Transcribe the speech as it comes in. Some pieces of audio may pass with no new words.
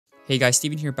Hey guys,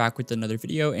 Steven here back with another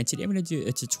video, and today I'm going to do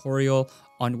a tutorial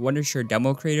on Wondershare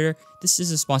DemoCreator. This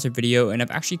is a sponsored video, and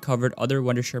I've actually covered other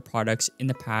Wondershare products in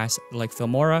the past, like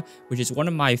Filmora, which is one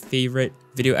of my favorite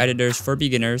video editors for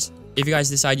beginners. If you guys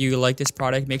decide you like this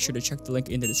product, make sure to check the link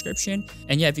in the description.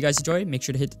 And yeah, if you guys enjoy, make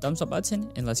sure to hit the thumbs up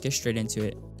button, and let's get straight into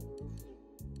it.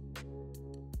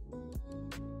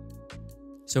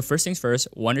 So first things first,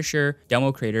 Wondershare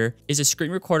DemoCreator is a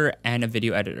screen recorder and a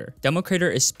video editor.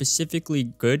 DemoCreator is specifically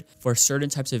good for certain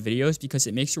types of videos because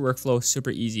it makes your workflow super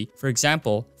easy. For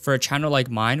example, for a channel like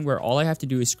mine where all I have to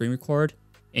do is screen record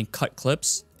and cut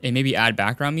clips and maybe add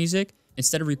background music,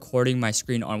 instead of recording my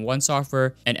screen on one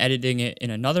software and editing it in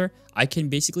another, I can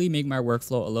basically make my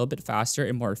workflow a little bit faster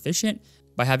and more efficient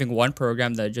by having one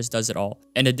program that just does it all.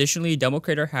 And additionally,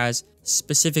 DemoCreator has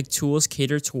specific tools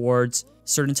catered towards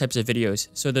certain types of videos.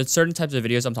 So the certain types of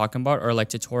videos I'm talking about are like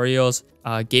tutorials,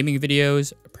 gaming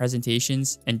videos,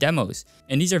 presentations, and demos.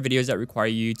 And these are videos that require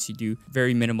you to do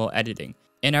very minimal editing.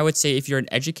 And I would say if you're an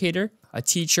educator, a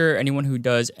teacher, anyone who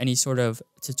does any sort of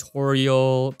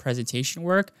tutorial presentation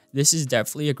work, this is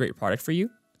definitely a great product for you.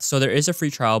 So there is a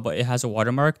free trial, but it has a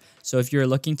watermark. So if you're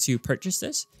looking to purchase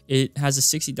this, it has a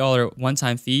 $60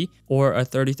 one-time fee or a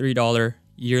 $33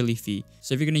 yearly fee.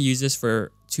 So if you're going to use this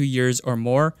for 2 years or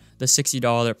more, the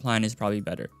 $60 plan is probably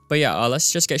better. But yeah,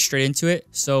 let's just get straight into it.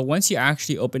 So once you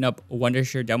actually open up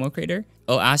Wondershare DemoCreator,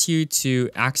 it'll ask you to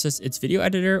access its video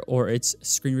editor or its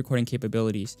screen recording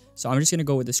capabilities. So I'm just going to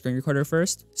go with the screen recorder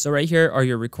first. So right here are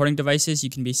your recording devices. You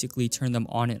can basically turn them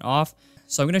on and off.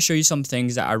 So I'm going to show you some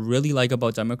things that I really like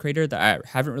about DemoCreator that I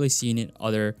haven't really seen in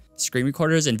other screen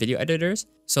recorders and video editors.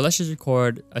 So let's just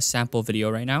record a sample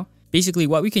video right now. Basically,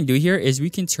 what we can do here is we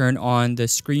can turn on the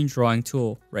screen drawing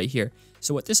tool right here.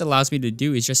 So what this allows me to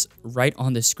do is just write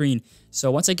on the screen. So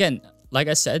once again, like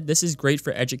I said, this is great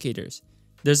for educators.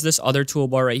 There's this other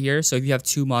toolbar right here. So if you have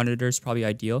 2 monitors, probably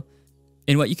ideal.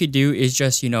 And what you could do is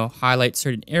just, highlight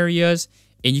certain areas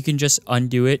and you can just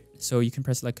undo it. So you can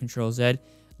press like Control Z,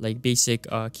 like basic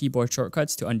keyboard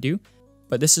shortcuts to undo.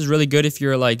 But this is really good if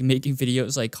you're like making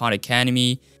videos like Khan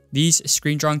Academy. These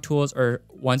screen drawing tools are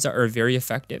ones that are very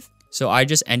effective. So I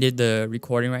just ended the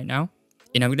recording right now,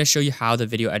 and I'm going to show you how the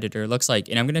video editor looks like,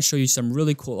 and I'm going to show you some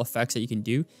really cool effects that you can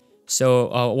do.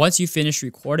 So once you finish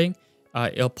recording,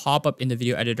 it'll pop up in the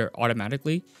video editor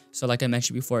automatically. So like I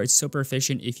mentioned before, it's super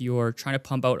efficient if you're trying to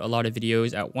pump out a lot of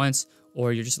videos at once,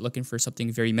 or you're just looking for something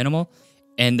very minimal.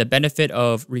 And the benefit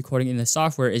of recording in the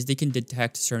software is they can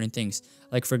detect certain things.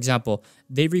 Like for example,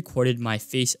 they recorded my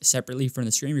face separately from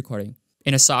the screen recording.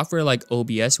 In a software like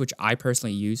OBS, which I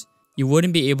personally use, you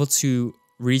wouldn't be able to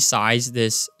resize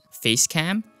this face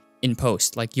cam in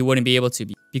post. Like you wouldn't be able to,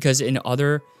 because in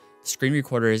other screen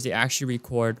recorders, they actually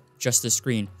record just the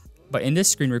screen. But in this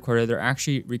screen recorder, they're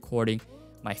actually recording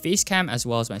my face cam as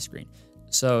well as my screen.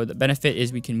 So the benefit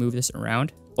is we can move this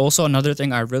around. Also, another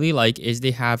thing I really like is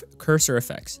they have cursor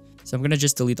effects. So I'm going to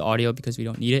just delete the audio because we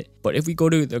don't need it. But if we go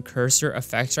to the cursor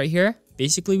effects right here,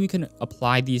 basically we can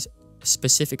apply these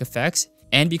specific effects.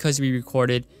 And because we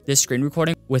recorded this screen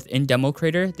recording within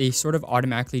DemoCreator, they sort of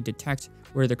automatically detect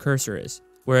where the cursor is.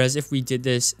 Whereas if we did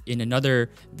this in another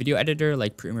video editor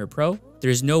like Premiere Pro,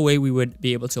 there's no way we would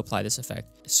be able to apply this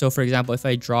effect. So for example, if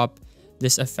I drop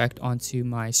this effect onto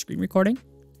my screen recording,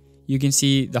 you can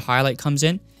see the highlight comes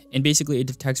in and basically it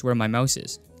detects where my mouse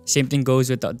is. Same thing goes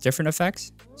with the different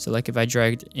effects. So like if I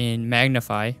dragged in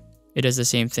magnify, it does the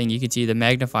same thing. You can see the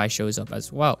magnify shows up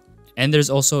as well. And there's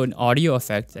also an audio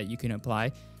effect that you can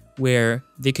apply where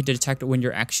they could detect when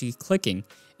you're actually clicking,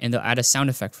 and they'll add a sound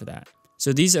effect for that.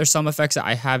 So these are some effects that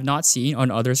I have not seen on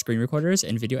other screen recorders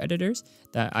and video editors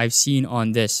that I've seen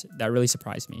on this that really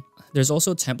surprised me. There's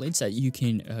also templates that you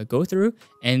can go through,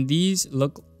 and these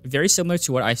look very similar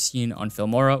to what I've seen on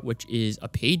Filmora, which is a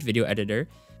paid video editor.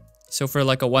 So for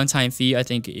like a one-time fee, I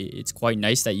think it's quite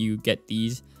nice that you get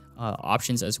these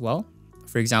options as well.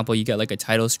 For example, you get like a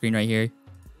title screen right here.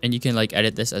 And you can like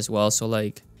edit this as well. So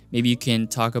like maybe you can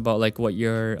talk about like what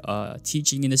you're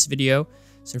teaching in this video.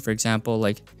 So for example,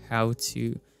 like how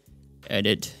to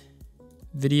edit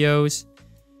videos.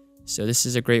 So this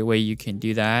is a great way you can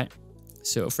do that.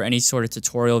 So for any sort of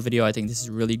tutorial video, I think this is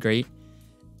really great.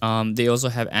 They also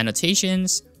have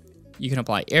annotations. You can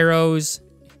apply arrows.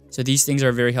 So these things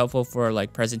are very helpful for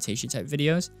like presentation type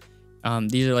videos.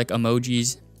 These are like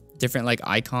emojis, different like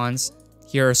icons.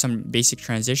 Here are some basic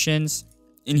transitions.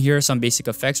 And here are some basic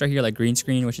effects right here, like green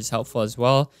screen, which is helpful as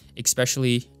well,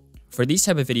 especially for these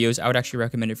type of videos. I would actually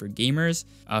recommend it for gamers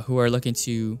who are looking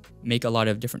to make a lot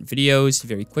of different videos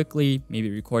very quickly, maybe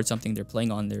record something they're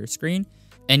playing on their screen.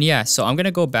 And yeah, so I'm going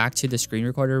to go back to the screen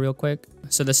recorder real quick.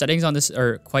 So the settings on this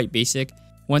are quite basic.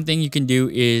 One thing you can do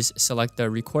is select the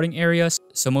recording area.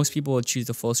 So most people will choose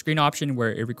the full screen option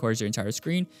where it records your entire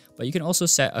screen, but you can also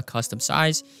set a custom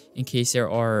size in case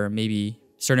there are maybe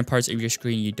certain parts of your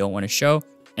screen you don't want to show.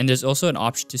 And there's also an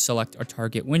option to select a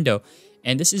target window.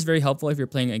 And this is very helpful if you're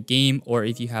playing a game or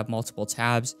if you have multiple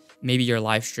tabs, maybe you're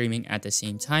live streaming at the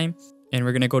same time. And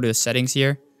we're going to go to the settings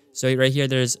here. So right here,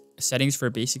 there's settings for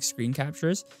basic screen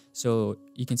captures. So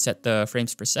you can set the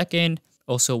frames per second,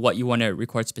 also what you want to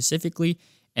record specifically.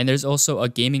 And there's also a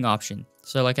gaming option.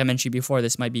 So like I mentioned before,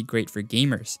 this might be great for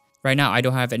gamers. Right now, I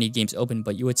don't have any games open,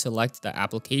 but you would select the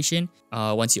application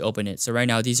once you open it. So right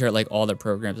now, these are like all the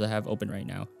programs I have open right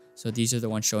now. So these are the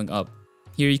ones showing up.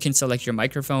 Here you can select your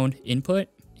microphone input.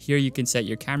 Here you can set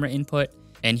your camera input.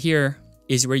 And here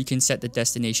is where you can set the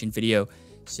destination video.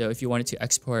 So if you wanted to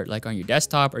export like on your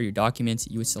desktop or your documents,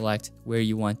 you would select where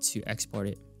you want to export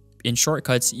it. In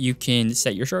shortcuts, you can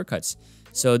set your shortcuts.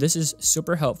 So this is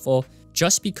super helpful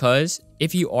just because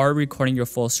if you are recording your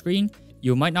full screen,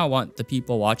 you might not want the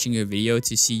people watching your video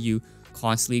to see you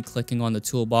constantly clicking on the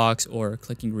toolbox or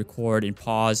clicking record and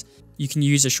pause. You can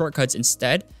use the shortcuts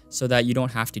instead so that you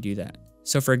don't have to do that.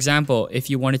 So for example, if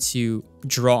you wanted to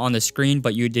draw on the screen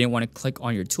but you didn't want to click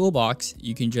on your toolbox,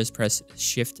 you can just press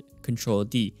Shift Control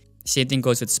D. Same thing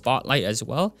goes with Spotlight as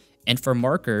well. And for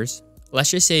markers,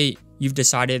 let's just say you've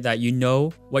decided that you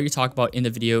know what you're talking about in the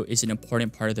video is an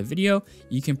important part of the video.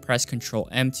 You can press Control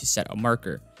M to set a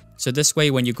marker. So this way,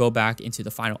 when you go back into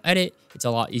the final edit, it's a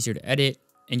lot easier to edit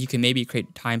and you can maybe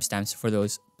create timestamps for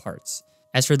those parts.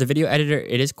 As for the video editor,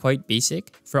 it is quite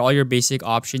basic. For all your basic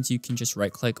options, you can just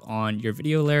right click on your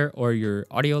video layer or your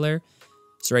audio layer.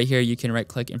 So right here, you can right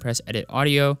click and press edit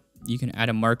audio. You can add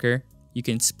a marker. You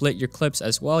can split your clips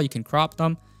as well. You can crop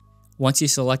them. Once you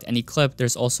select any clip,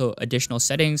 there's also additional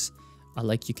settings.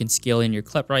 Like you can scale in your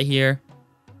clip right here.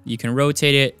 You can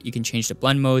rotate it. You can change the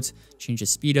blend modes, change the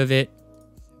speed of it.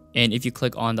 And if you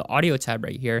click on the audio tab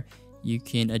right here, you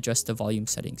can adjust the volume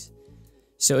settings.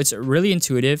 So it's really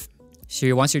intuitive.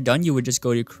 So once you're done, you would just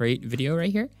go to create video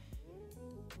right here.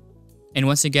 And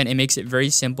once again, it makes it very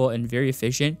simple and very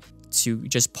efficient to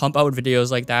just pump out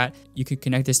videos like that. You can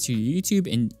connect this to YouTube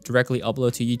and directly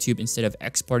upload to YouTube instead of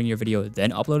exporting your video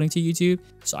then uploading to YouTube.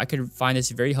 So I could find this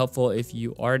very helpful if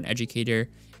you are an educator,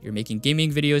 you're making gaming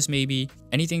videos maybe,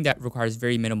 anything that requires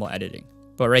very minimal editing.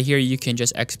 But right here, you can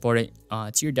just export it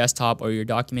to your desktop or your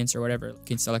documents or whatever. You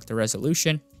can select the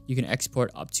resolution. You can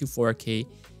export up to 4K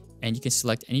and you can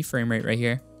select any frame rate right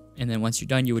here. And then once you're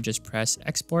done, you would just press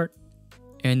export.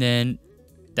 And then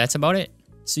that's about it.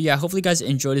 So yeah, hopefully you guys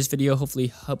enjoyed this video, hopefully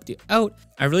helped you out.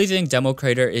 I really think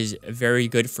DemoCreator is very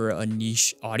good for a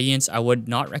niche audience. I would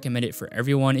not recommend it for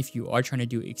everyone. If you are trying to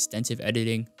do extensive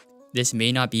editing, this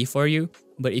may not be for you.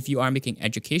 But if you are making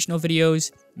educational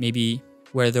videos, maybe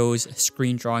where those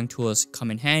screen drawing tools come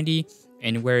in handy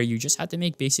and where you just have to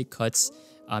make basic cuts,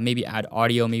 maybe add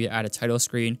audio, maybe add a title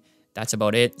screen, that's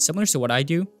about it. Similar to what I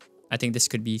do, I think this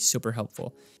could be super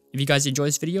helpful. If you guys enjoyed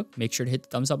this video, make sure to hit the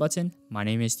thumbs up button. My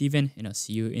name is Steven, and I'll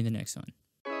see you in the next one.